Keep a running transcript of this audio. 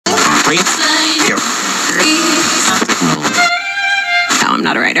No, I'm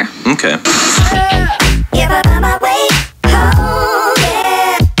not a writer. Okay.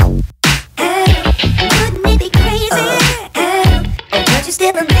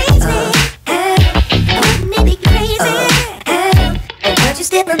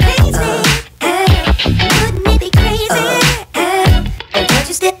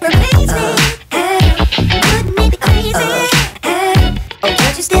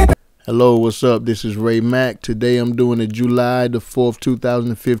 Hello, what's up? This is Ray Mack. Today I'm doing a July the 4th,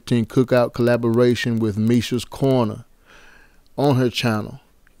 2015 cookout collaboration with Mesha's Corner. On her channel,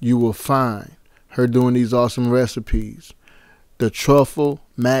 you will find her doing these awesome recipes. The truffle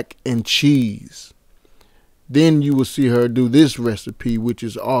mac and cheese. Then you will see her do this recipe, which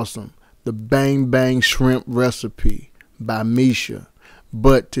is awesome. The bang bang shrimp recipe by Mesha.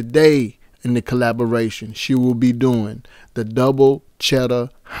 But today in the collaboration, she will be doing the double cheddar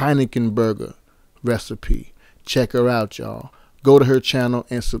Heineken burger recipe. Check her out, y'all. Go to her channel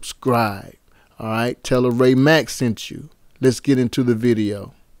and subscribe. All right, tell her Ray Mack sent you. Let's get into the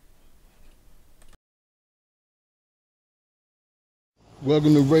video.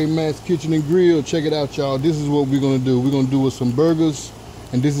 Welcome to Ray Mack's Kitchen and Grill. Check it out, y'all. This is what we're gonna do. We're gonna do with some burgers,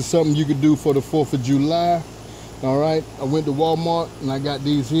 and this is something you could do for the 4th of July. All right, I went to Walmart and I got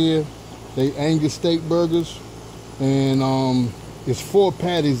these here. They Angus steak burgers, and it's 4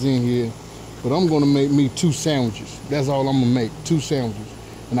 patties in here, but I'm gonna make me 2 sandwiches. That's all I'm gonna make, 2 sandwiches.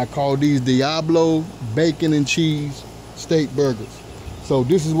 And I call these Diablo bacon and cheese steak burgers. So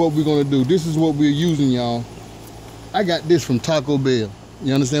this is what we're gonna do. This is what we're using, y'all. I got this from Taco Bell.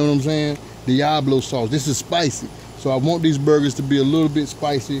 You understand what I'm saying? Diablo sauce. This is spicy. So I want these burgers to be a little bit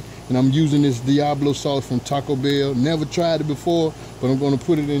spicy, and I'm using this Diablo sauce from Taco Bell. Never tried it before, but I'm gonna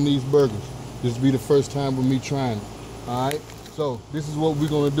put it in these burgers. This will be the first time with me trying it. All right? So this is what we're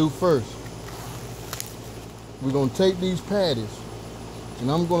gonna do first. We're gonna take these patties, and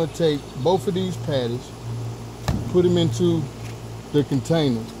I'm gonna take both of these patties, put them into the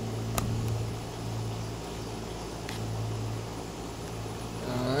container.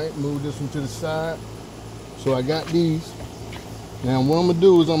 All right, move this one to the side. So I got these. Now what I'm gonna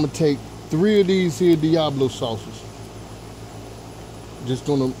do is I'm gonna take 3 of these here Diablo sauces. Just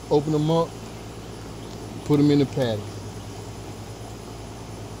gonna open them up, put them in the patty.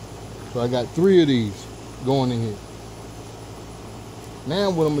 So I got 3 of these going in here.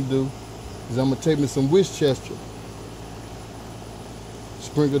 Now what I'm gonna do is I'm gonna take me some Worcestershire,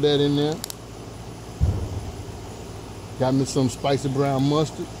 sprinkle that in there. Got me some spicy brown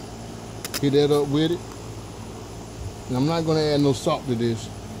mustard, hit that up with it. And I'm not gonna add no salt to this.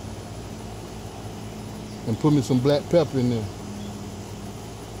 And put me some black pepper in there.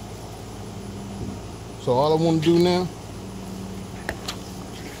 So all I wanna do now,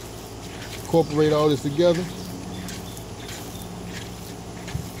 incorporate all this together.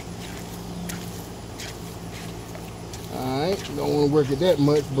 All right, don't wanna work it that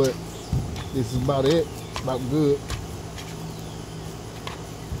much, but this is about it, about good.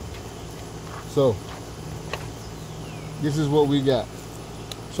 So, this is what we got.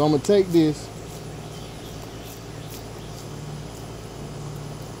 So I'm gonna take this,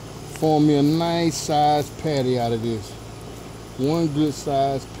 form me a nice sized patty out of this. One good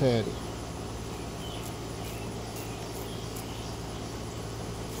sized patty.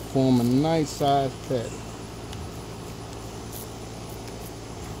 Form a nice sized patty.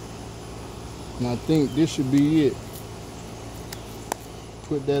 And I think this should be it.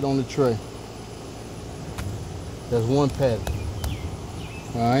 Put that on the tray. That's 1 patty.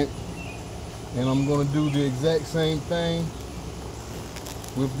 All right. And I'm gonna do the exact same thing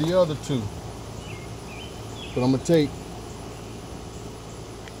with the other 2. But I'm gonna take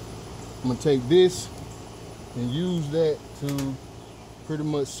this and use that to pretty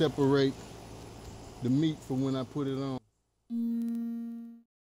much separate the meat from when I put it on.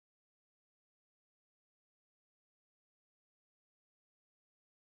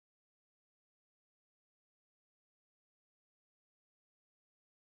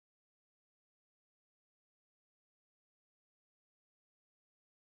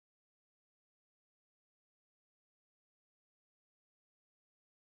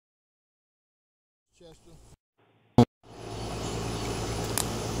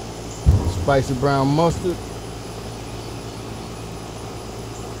 Spicy brown mustard.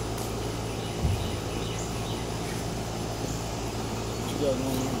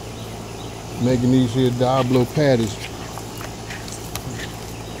 Making these here Diablo patties.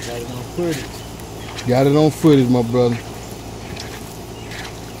 Got it on footage. Got it on footage, my brother.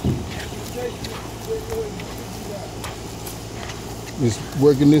 Just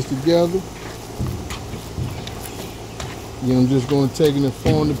working this together. Then I'm just going to take it and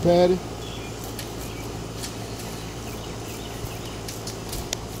form the patty.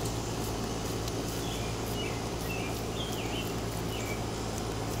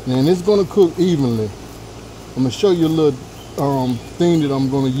 And it's going to cook evenly. I'm going to show you a little thing that I'm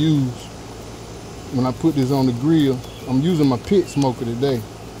going to use when I put this on the grill. I'm using my pit smoker today.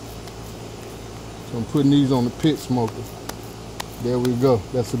 So I'm putting these on the pit smoker. There we go.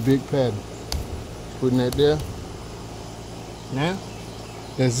 That's a big patty. Putting that there. Now,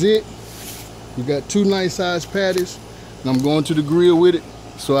 that's it. We got 2 nice sized patties. And I'm going to the grill with it.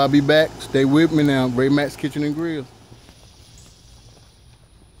 So I'll be back. Stay with me now. Ray Mack's Kitchen and Grill.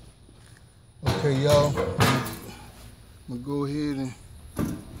 Okay, y'all. I'm gonna go ahead and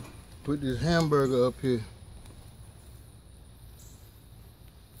put this hamburger up here.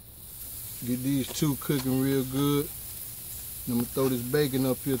 Get these 2 cooking real good. And I'm gonna throw this bacon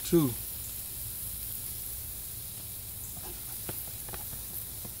up here too.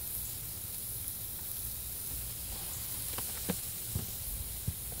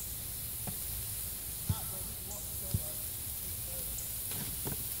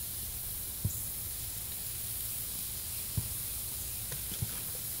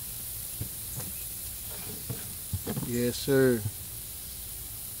 Yes, sir.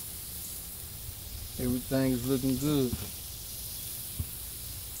 Everything is looking good.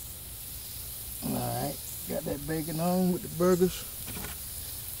 Alright, got that bacon on with the burgers.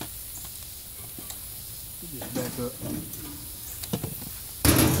 Put this back up.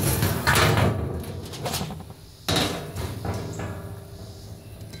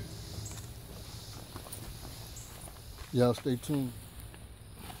 Y'all stay tuned.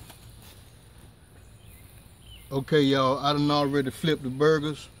 Okay, y'all, I done already flipped the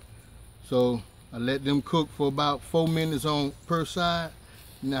burgers. So I let them cook for about 4 minutes on per side.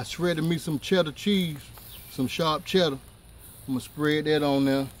 And I shredded me some cheddar cheese, some sharp cheddar. I'm gonna spread that on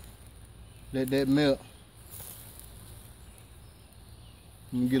there, let that melt.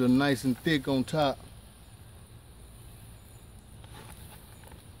 I'm gonna get it nice and thick on top.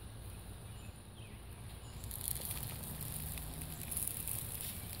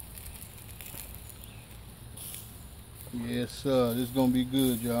 Yes, sir, this is gonna be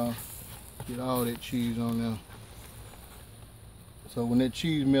good, y'all. Get all that cheese on there. So when that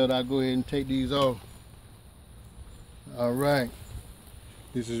cheese melt, I'll go ahead and take these off. All right.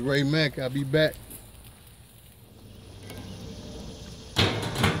 This is Ray Mack. I'll be back.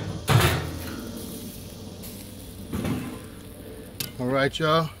 All right,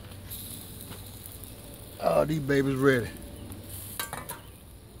 y'all. Oh, these babies ready.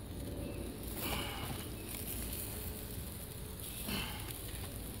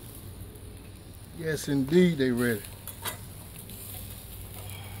 Yes, indeed, they ready.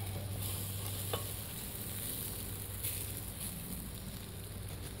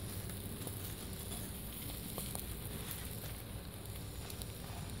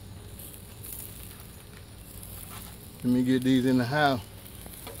 Let me get these in the house.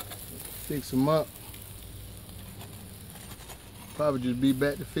 Fix them up. Probably just be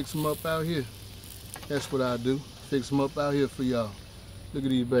back to fix them up out here. That's what I do. Fix them up out here for y'all. Look at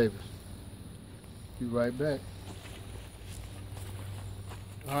these babies. Be right back.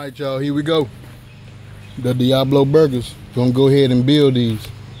 All right, y'all, here we go. The Diablo burgers. Gonna go ahead and build these.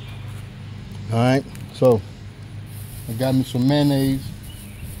 All right, so I got me some mayonnaise.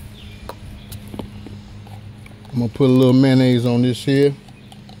 I'm gonna put a little mayonnaise on this here.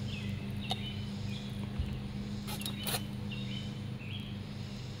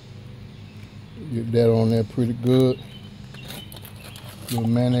 Get that on there pretty good. A little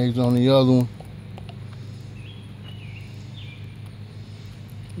mayonnaise on the other one.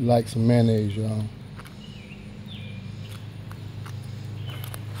 Like some mayonnaise, y'all.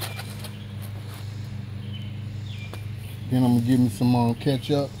 Then I'm gonna give me some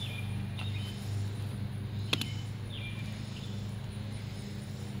ketchup.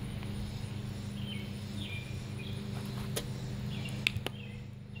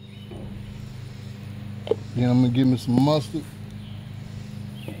 Then I'm gonna give me some mustard.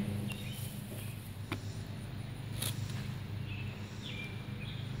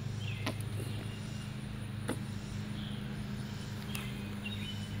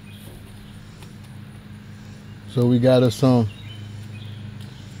 So we got us some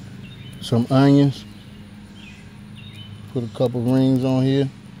onions. Put a couple rings on here.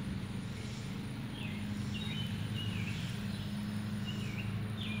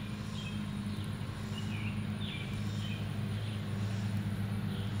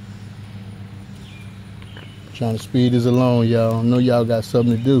 Trying to speed this along, y'all. I know y'all got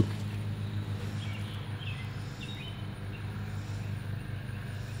something to do.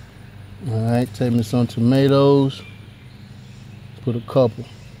 Alright, take me some tomatoes. Put a couple.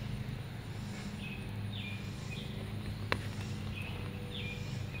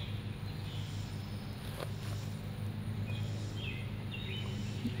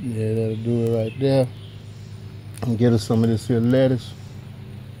 Yeah, that'll do it right there. And get us some of this here lettuce.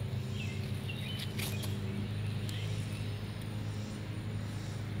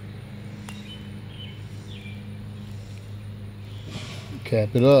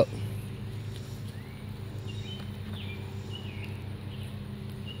 Cap it up.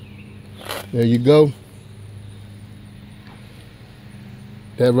 There you go.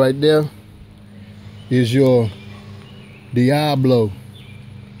 That right there is your Diablo.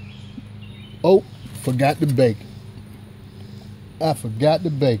 Oh, forgot the bacon. I forgot the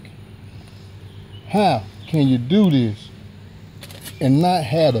bacon. How can you do this and not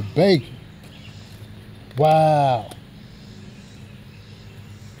have the bacon? Wow.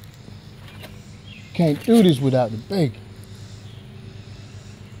 Can't do this without the bacon.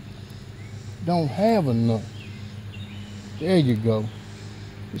 Don't have enough. There you go.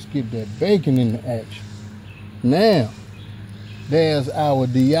 Let's get that bacon in the action. Now, there's our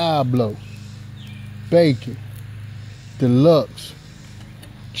Diablo Bacon Deluxe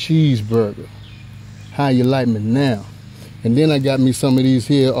cheeseburger. How you like me now? And then I got me some of these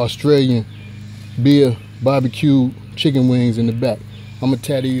here Australian beer barbecue chicken wings in the back. I'm gonna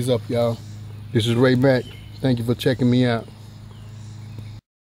tie these up, y'all. This is Ray Mac. Thank you for checking me out.